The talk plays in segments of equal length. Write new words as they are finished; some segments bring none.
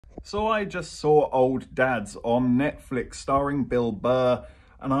So I just saw Old Dads on Netflix starring Bill Burr,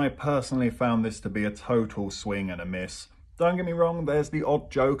 and I personally found this to be a total swing and a miss. Don't get me wrong, there's the odd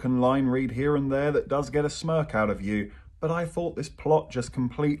joke and line read here and there that does get a smirk out of you, but I thought this plot just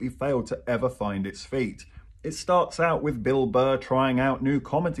completely failed to ever find its feet. It starts out with Bill Burr trying out new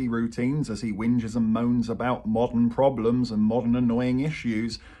comedy routines as he whinges and moans about modern problems and modern annoying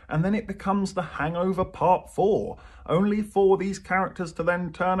issues, and then it becomes The Hangover Part 4, only for these characters to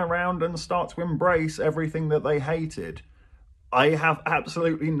then turn around and start to embrace everything that they hated. I have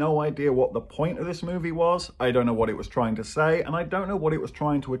absolutely no idea what the point of this movie was. I don't know what it was trying to say, and I don't know what it was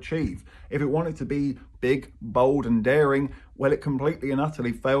trying to achieve. If it wanted to be big, bold, and daring, well, it completely and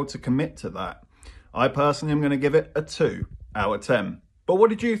utterly failed to commit to that. I personally am going to give it a 2 out of 10. But what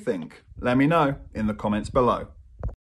did you think? Let me know in the comments below.